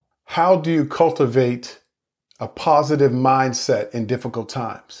How do you cultivate a positive mindset in difficult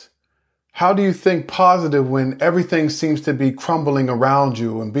times? How do you think positive when everything seems to be crumbling around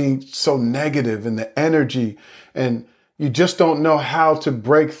you and being so negative and the energy, and you just don't know how to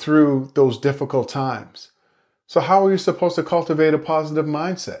break through those difficult times? So how are you supposed to cultivate a positive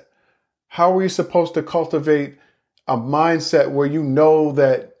mindset? How are you supposed to cultivate a mindset where you know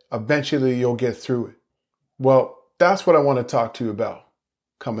that eventually you'll get through it? Well, that's what I want to talk to you about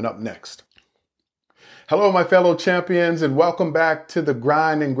coming up next. Hello, my fellow champions, and welcome back to the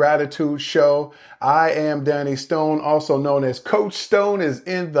Grind and Gratitude Show. I am Danny Stone, also known as Coach Stone, is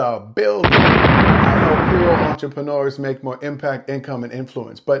in the building. I help hero entrepreneurs make more impact, income, and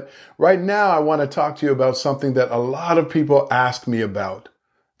influence. But right now, I want to talk to you about something that a lot of people ask me about.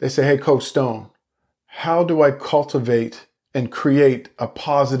 They say, hey, Coach Stone, how do I cultivate and create a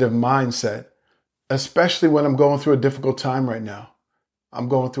positive mindset, especially when I'm going through a difficult time right now? I'm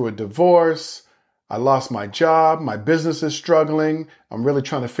going through a divorce. I lost my job. My business is struggling. I'm really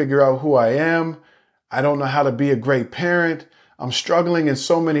trying to figure out who I am. I don't know how to be a great parent. I'm struggling in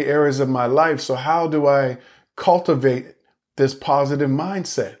so many areas of my life. So how do I cultivate this positive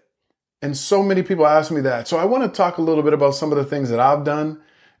mindset? And so many people ask me that. So I want to talk a little bit about some of the things that I've done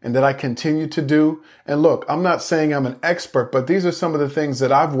and that I continue to do. And look, I'm not saying I'm an expert, but these are some of the things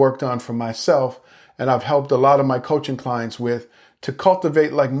that I've worked on for myself and I've helped a lot of my coaching clients with, to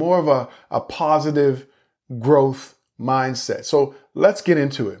cultivate like more of a positive growth mindset. So let's get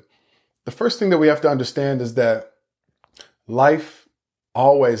into it. The first thing that we have to understand is that life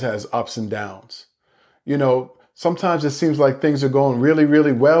always has ups and downs. You know, sometimes it seems like things are going really,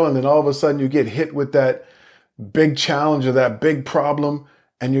 really well, and then all of a sudden you get hit with that big challenge or that big problem,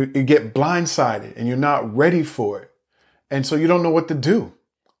 and you get blindsided and you're not ready for it. And so you don't know what to do.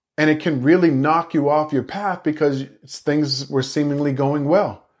 And it can really knock you off your path because things were seemingly going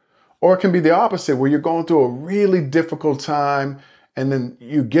well. Or it can be the opposite, where you're going through a really difficult time and then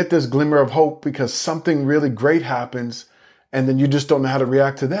you get this glimmer of hope because something really great happens, and then you just don't know how to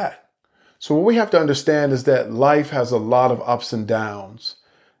react to that. So what we have to understand is that life has a lot of ups and downs,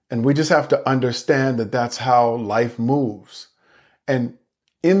 and we just have to understand that that's how life moves. And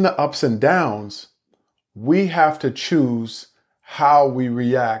in the ups and downs, we have to choose how we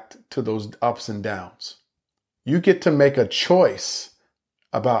react to those ups and downs. You get to make a choice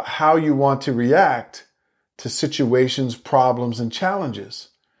about how you want to react to situations, problems, and challenges.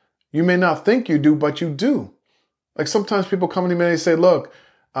 You may not think you do, but you do. Like sometimes people come to me and they say, look,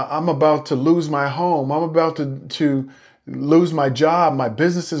 I'm about to lose my home. I'm about to lose my job. My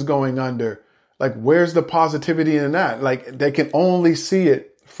business is going under. Like, where's the positivity in that? Like, they can only see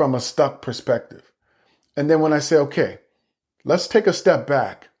it from a stuck perspective. And then when I say, okay, let's take a step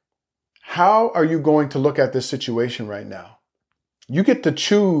back. How are you going to look at this situation right now? You get to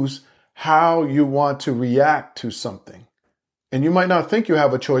choose how you want to react to something. And you might not think you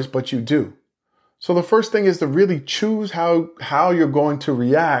have a choice, but you do. So the first thing is to really choose how you're going to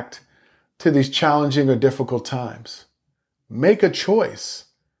react to these challenging or difficult times. Make a choice.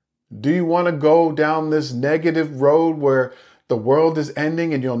 Do you want to go down this negative road where the world is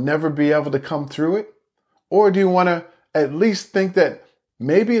ending and you'll never be able to come through it? Or do you want to at least think that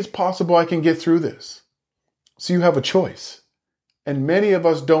maybe it's possible I can get through this? So you have a choice. And many of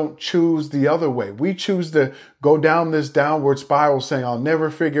us don't choose the other way. We choose to go down this downward spiral saying, I'll never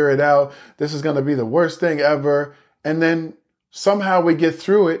figure it out. This is going to be the worst thing ever. And then somehow we get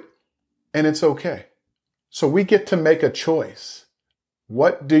through it and it's okay. So we get to make a choice.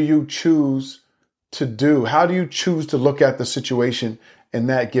 What do you choose to do? How do you choose to look at the situation in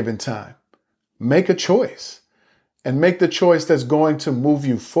that given time? Make a choice. And make the choice that's going to move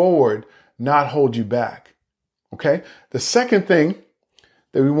you forward, not hold you back. Okay? The second thing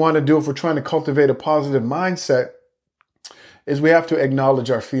that we want to do if we're trying to cultivate a positive mindset is we have to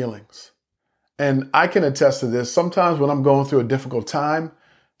acknowledge our feelings. And I can attest to this. Sometimes when I'm going through a difficult time,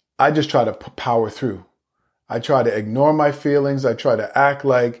 I just try to power through. I try to ignore my feelings. I try to act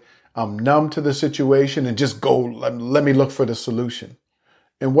like I'm numb to the situation and just go, let me look for the solution.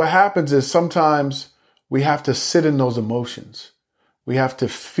 And what happens is sometimes we have to sit in those emotions. We have to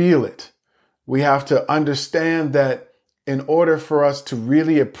feel it. We have to understand that in order for us to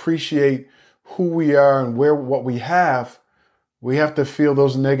really appreciate who we are and what we have to feel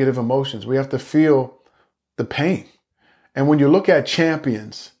those negative emotions. We have to feel the pain. And when you look at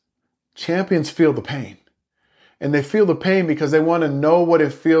champions feel the pain. And they feel the pain because they want to know what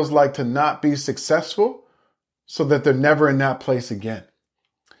it feels like to not be successful so that they're never in that place again.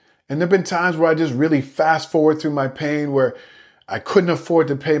 And there have been times where I just really fast forward through my pain where I couldn't afford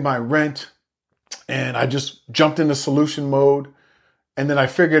to pay my rent and I just jumped into solution mode. And then I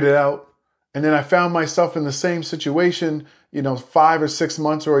figured it out. And then I found myself in the same situation, 5 or 6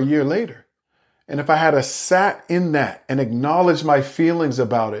 months or a year later. And if I had a sat in that and acknowledged my feelings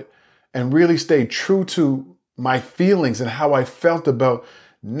about it and really stayed true to my feelings and how I felt about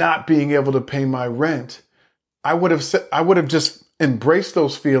not being able to pay my rent, I would have just embraced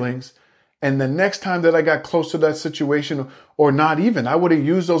those feelings. And the next time that I got close to that situation, or not even, I would have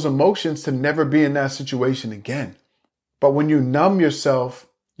used those emotions to never be in that situation again. But when you numb yourself,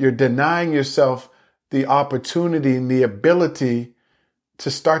 you're denying yourself the opportunity and the ability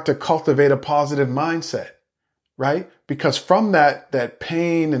to start to cultivate a positive mindset, right? Because from that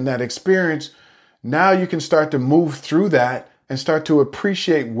pain and that experience, now you can start to move through that and start to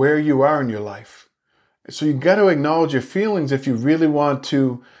appreciate where you are in your life. So you got to acknowledge your feelings if you really want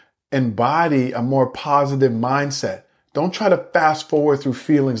to embody a more positive mindset. Don't try to fast forward through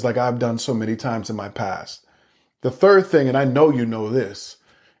feelings like I've done so many times in my past. The third thing, and I know you know this,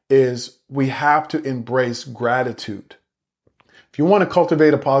 is we have to embrace gratitude. If you want to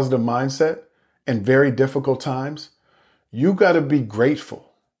cultivate a positive mindset in very difficult times, you got to be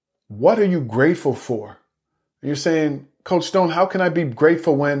grateful. What are you grateful for? You're saying, Coach Stone, how can I be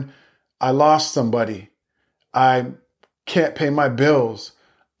grateful when I lost somebody? I can't pay my bills.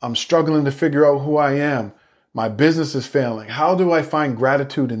 I'm struggling to figure out who I am. My business is failing. How do I find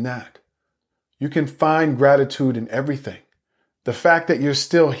gratitude in that? You can find gratitude in everything. The fact that you're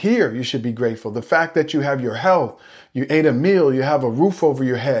still here, you should be grateful. The fact that you have your health, you ate a meal, you have a roof over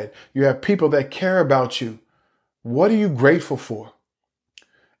your head, you have people that care about you. What are you grateful for?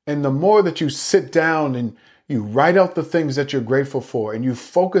 And the more that you sit down and you write out the things that you're grateful for and you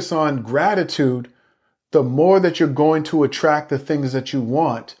focus on gratitude, the more that you're going to attract the things that you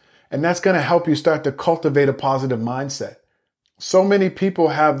want. And that's going to help you start to cultivate a positive mindset. So many people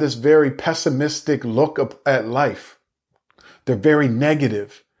have this very pessimistic look at life. They're very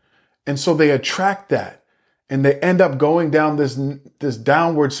negative. And so they attract that and they end up going down this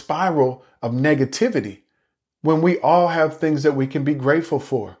downward spiral of negativity when we all have things that we can be grateful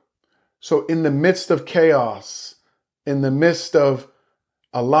for. So in the midst of chaos, in the midst of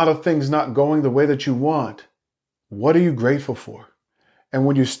a lot of things not going the way that you want, what are you grateful for? And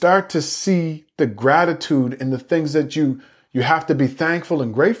when you start to see the gratitude in the things that you have to be thankful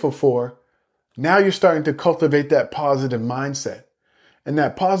and grateful for, now you're starting to cultivate that positive mindset. And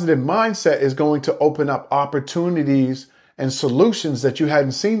that positive mindset is going to open up opportunities and solutions that you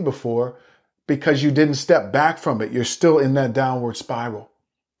hadn't seen before because you didn't step back from it. You're still in that downward spiral.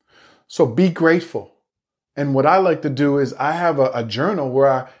 So be grateful. And what I like to do is I have a journal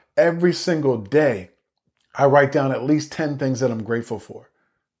where every single day I write down at least 10 things that I'm grateful for.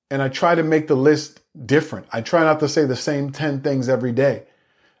 And I try to make the list different. I try not to say the same 10 things every day.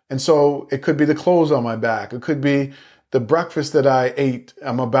 And so it could be the clothes on my back. It could be the breakfast that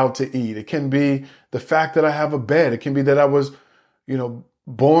I'm about to eat. It can be the fact that I have a bed. It can be that I was,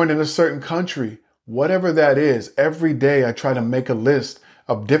 born in a certain country. Whatever that is, every day I try to make a list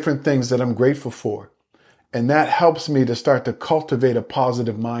of different things that I'm grateful for. And that helps me to start to cultivate a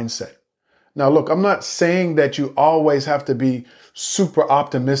positive mindset. Now, look, I'm not saying that you always have to be super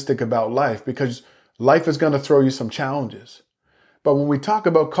optimistic about life because life is going to throw you some challenges. But when we talk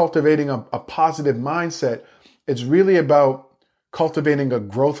about cultivating a positive mindset, it's really about cultivating a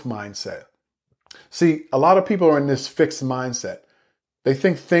growth mindset. See, a lot of people are in this fixed mindset. They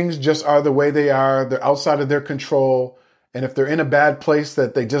think things just are the way they are. They're outside of their control. And if they're in a bad place,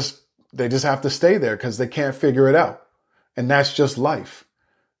 that they just have to stay there because they can't figure it out. And that's just life.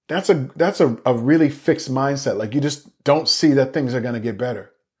 That's a really fixed mindset. Like you just don't see that things are going to get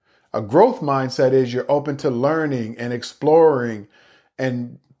better. A growth mindset is you're open to learning and exploring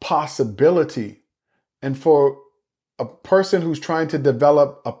and possibility. And for a person who's trying to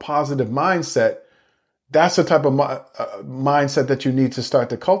develop a positive mindset, that's the type of mindset that you need to start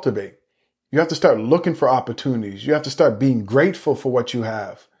to cultivate. You have to start looking for opportunities. You have to start being grateful for what you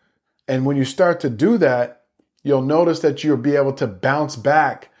have. And when you start to do that, you'll notice that you'll be able to bounce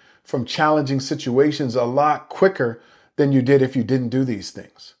back from challenging situations a lot quicker than you did if you didn't do these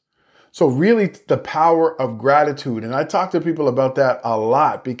things. So really the power of gratitude. And I talk to people about that a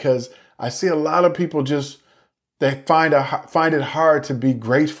lot because I see a lot of people they find it hard to be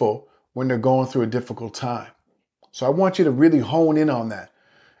grateful when they're going through a difficult time. So I want you to really hone in on that.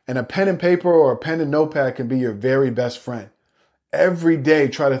 And a pen and paper or a pen and notepad can be your very best friend. Every day,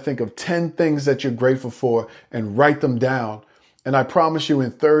 try to think of 10 things that you're grateful for and write them down. And I promise you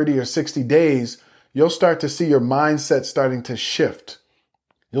in 30 or 60 days, you'll start to see your mindset starting to shift.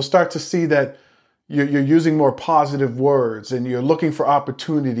 You'll start to see that you're using more positive words and you're looking for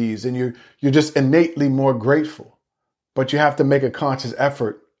opportunities and you're just innately more grateful. but you have to make a conscious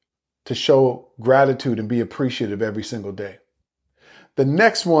effort to show gratitude and be appreciative every single day. The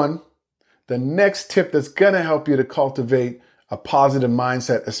next tip that's going to help you to cultivate a positive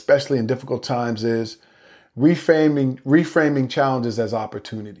mindset, especially in difficult times, is reframing challenges as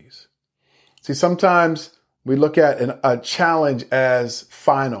opportunities. See, sometimes we look at a challenge as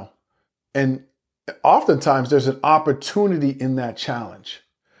final, and oftentimes there's an opportunity in that challenge.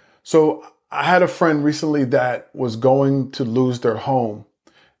 So I had a friend recently that was going to lose their home,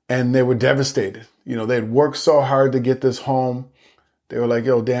 and they were devastated. They had worked so hard to get this home. They were like,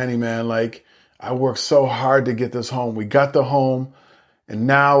 yo, Danny, man, like, I worked so hard to get this home. We got the home. And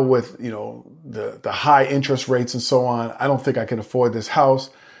now with, the high interest rates and so on, I don't think I can afford this house.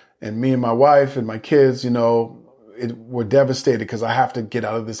 And me and my wife and my kids, we're devastated because I have to get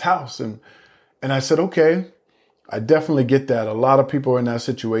out of this house. And I said, okay, I definitely get that. A lot of people are in that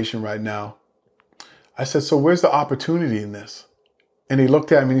situation right now. I said, so where's the opportunity in this? And he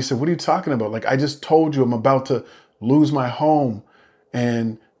looked at me and he said, what are you talking about? Like, I just told you I'm about to lose my home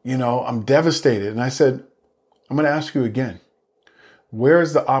and, I'm devastated. And I said, I'm going to ask you again, where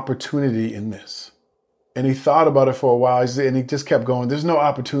is the opportunity in this? And he thought about it for a while and he just kept going, there's no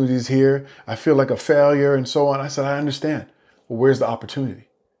opportunities here. I feel like a failure and so on. I said, I understand. Well, where's the opportunity?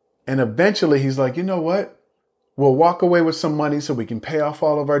 And eventually he's like, you know what? We'll walk away with some money so we can pay off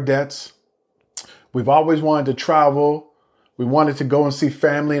all of our debts. We've always wanted to travel. We wanted to go and see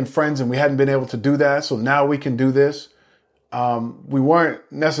family and friends, and we hadn't been able to do that. So now we can do this. We weren't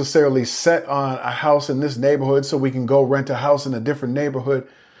necessarily set on a house in this neighborhood, so we can go rent a house in a different neighborhood.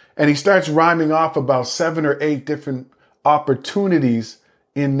 And he starts rhyming off about 7 or 8 different opportunities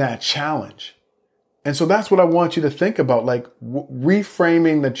in that challenge. And so that's what I want you to think about, like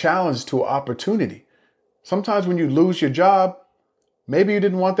reframing the challenge to an opportunity. Sometimes when you lose your job, maybe you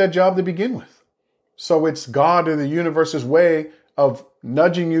didn't want that job to begin with. So it's God or the universe's way of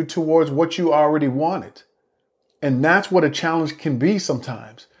nudging you towards what you already wanted. And that's what a challenge can be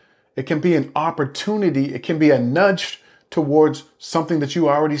sometimes. It can be an opportunity. It can be a nudge towards something that you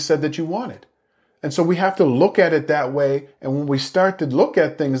already said that you wanted. And so we have to look at it that way. And when we start to look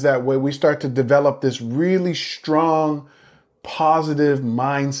at things that way, we start to develop this really strong, positive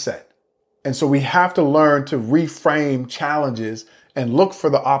mindset. And so we have to learn to reframe challenges and look for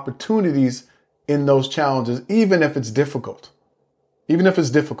the opportunities in those challenges, even if it's difficult. Even if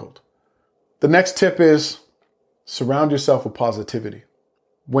it's difficult. The next tip is surround yourself with positivity.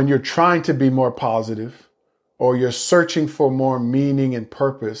 When you're trying to be more positive or you're searching for more meaning and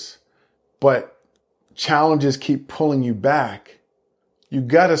purpose, but challenges keep pulling you back, you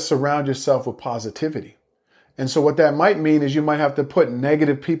got to surround yourself with positivity. And so what that might mean is you might have to put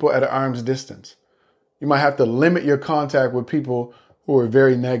negative people at an arm's distance. You might have to limit your contact with people who are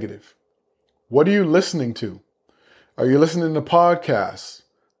very negative. What are you listening to? Are you listening to podcasts,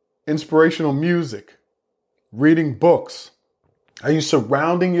 inspirational music, reading books? Are you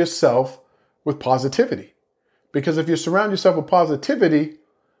surrounding yourself with positivity? Because if you surround yourself with positivity,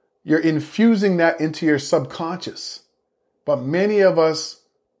 you're infusing that into your subconscious. But many of us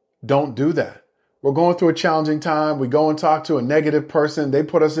don't do that. We're going through a challenging time. We go and talk to a negative person. They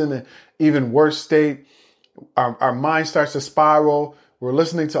put us in an even worse state. Our mind starts to spiral. We're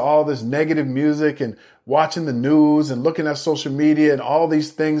listening to all this negative music and watching the news and looking at social media and all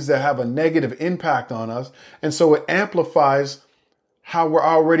these things that have a negative impact on us. And so it amplifies how we're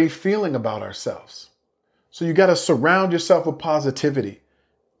already feeling about ourselves. So you got to surround yourself with positivity.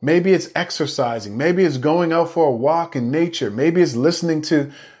 Maybe it's exercising. Maybe it's going out for a walk in nature. Maybe it's listening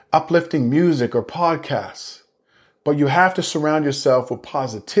to uplifting music or podcasts. But you have to surround yourself with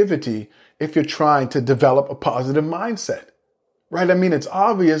positivity if you're trying to develop a positive mindset. Right? I mean, it's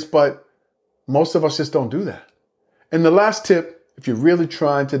obvious, but most of us just don't do that. And the last tip, if you're really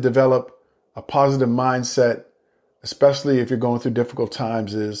trying to develop a positive mindset, especially if you're going through difficult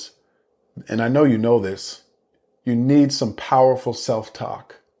times, is, and I know you know this, you need some powerful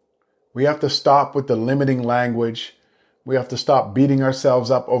self-talk. We have to stop with the limiting language. We have to stop beating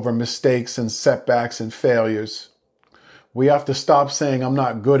ourselves up over mistakes and setbacks and failures. We have to stop saying, I'm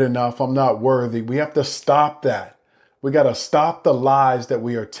not good enough, I'm not worthy. We have to stop that. We got to stop the lies that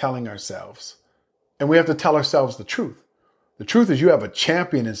we are telling ourselves. And we have to tell ourselves the truth. The truth is you have a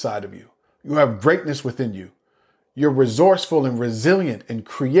champion inside of you. You have greatness within you. You're resourceful and resilient and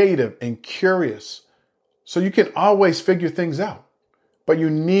creative and curious. So you can always figure things out. But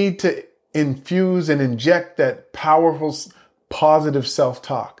you need to infuse and inject that powerful, positive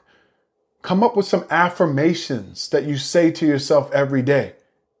self-talk. Come up with some affirmations that you say to yourself every day.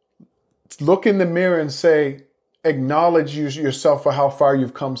 Look in the mirror and say, acknowledge yourself for how far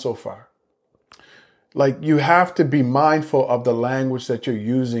you've come so far. Like, you have to be mindful of the language that you're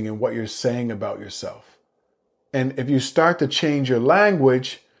using and what you're saying about yourself. And if you start to change your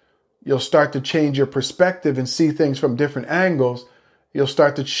language, you'll start to change your perspective and see things from different angles. You'll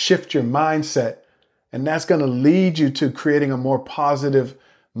start to shift your mindset. And that's going to lead you to creating a more positive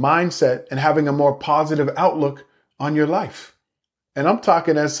mindset and having a more positive outlook on your life. And I'm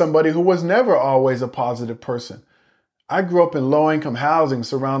talking as somebody who was never always a positive person. I grew up in low-income housing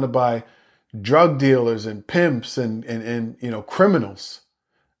surrounded by drug dealers and pimps and criminals.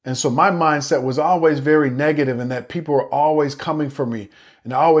 And so my mindset was always very negative, and that people were always coming for me,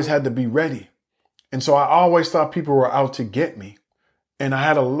 and I always had to be ready. And so I always thought people were out to get me. And I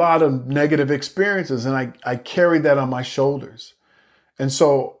had a lot of negative experiences, and I carried that on my shoulders. And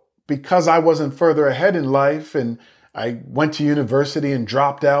so because I wasn't further ahead in life and I went to university and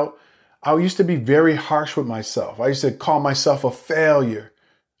dropped out, I used to be very harsh with myself. I used to call myself a failure.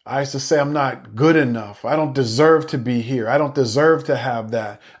 I used to say I'm not good enough. I don't deserve to be here. I don't deserve to have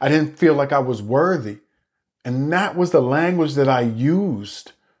that. I didn't feel like I was worthy. And that was the language that I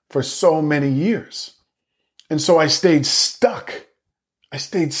used for so many years. And so I stayed stuck. I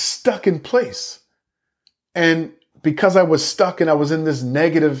stayed stuck in place. And because I was stuck and I was in this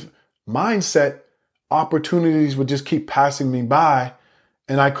negative mindset, opportunities would just keep passing me by,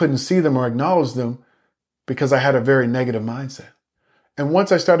 and I couldn't see them or acknowledge them because I had a very negative mindset. And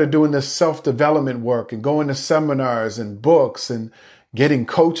once I started doing this self-development work and going to seminars and books and getting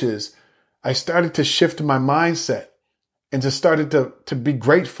coaches, I started to shift my mindset and just started to be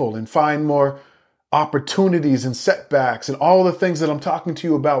grateful and find more opportunities and setbacks and all the things that I'm talking to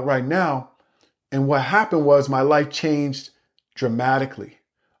you about right now. And what happened was my life changed dramatically.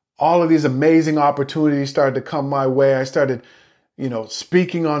 All of these amazing opportunities started to come my way. I started,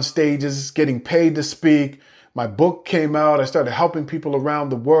 speaking on stages, getting paid to speak. My book came out. I started helping people around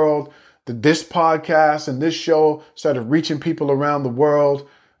the world. This podcast and this show started reaching people around the world.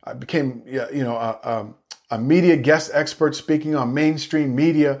 I became, a media guest expert speaking on mainstream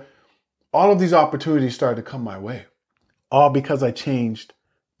media. All of these opportunities started to come my way, all because I changed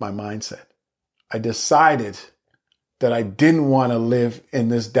my mindset. I decided that I didn't want to live in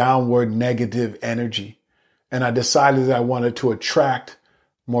this downward negative energy. And I decided that I wanted to attract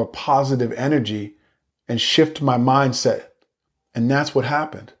more positive energy and shift my mindset. And that's what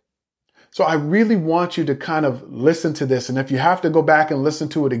happened. So I really want you to kind of listen to this. And if you have to go back and listen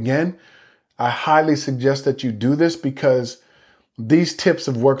to it again, I highly suggest that you do this, because these tips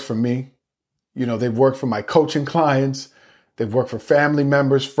have worked for me. They've worked for my coaching clients. They've worked for family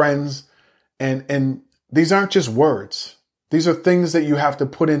members, friends. And these aren't just words. These are things that you have to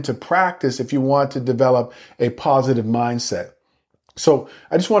put into practice if you want to develop a positive mindset. So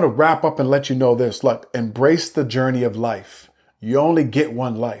I just want to wrap up and let you know this. Look, embrace the journey of life. You only get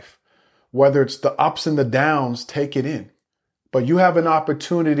one life. Whether it's the ups and the downs, take it in. But you have an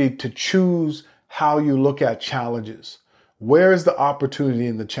opportunity to choose how you look at challenges. Where is the opportunity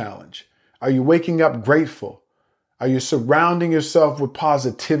in the challenge? Are you waking up grateful? Are you surrounding yourself with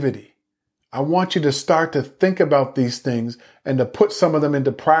positivity? I want you to start to think about these things and to put some of them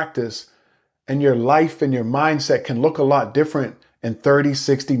into practice, and your life and your mindset can look a lot different in 30,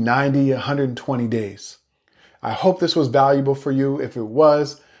 60, 90, 120 days. I hope this was valuable for you. If it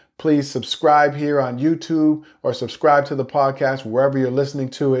was, please subscribe here on YouTube or subscribe to the podcast wherever you're listening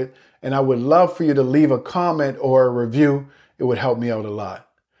to it. And I would love for you to leave a comment or a review. It would help me out a lot.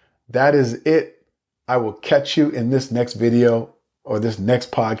 That is it. I will catch you in this next video or this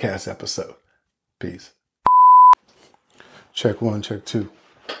next podcast episode. Peace. Check 1, check 2.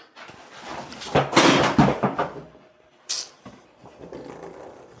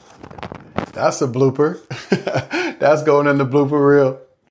 That's a blooper. That's going in the blooper reel.